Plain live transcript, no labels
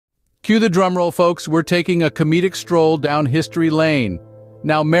Cue the drum roll, folks. We're taking a comedic stroll down history lane.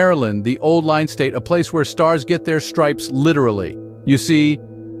 Now, Maryland, the old line state, a place where stars get their stripes literally. You see,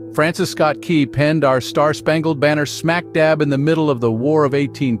 Francis Scott Key penned our Star-Spangled Banner smack dab in the middle of the War of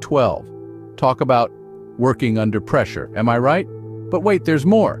 1812. Talk about working under pressure, am I right? But wait, there's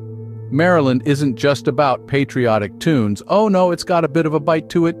more. Maryland isn't just about patriotic tunes. Oh no, it's got a bit of a bite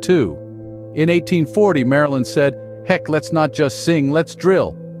to it too. In 1840, Maryland said, heck, let's not just sing, let's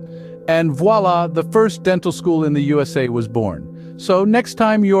drill. And voila, the first dental school in the USA was born. So next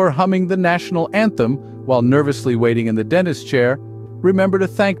time you're humming the national anthem while nervously waiting in the dentist chair, remember to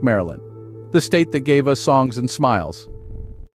thank Maryland, the state that gave us songs and smiles.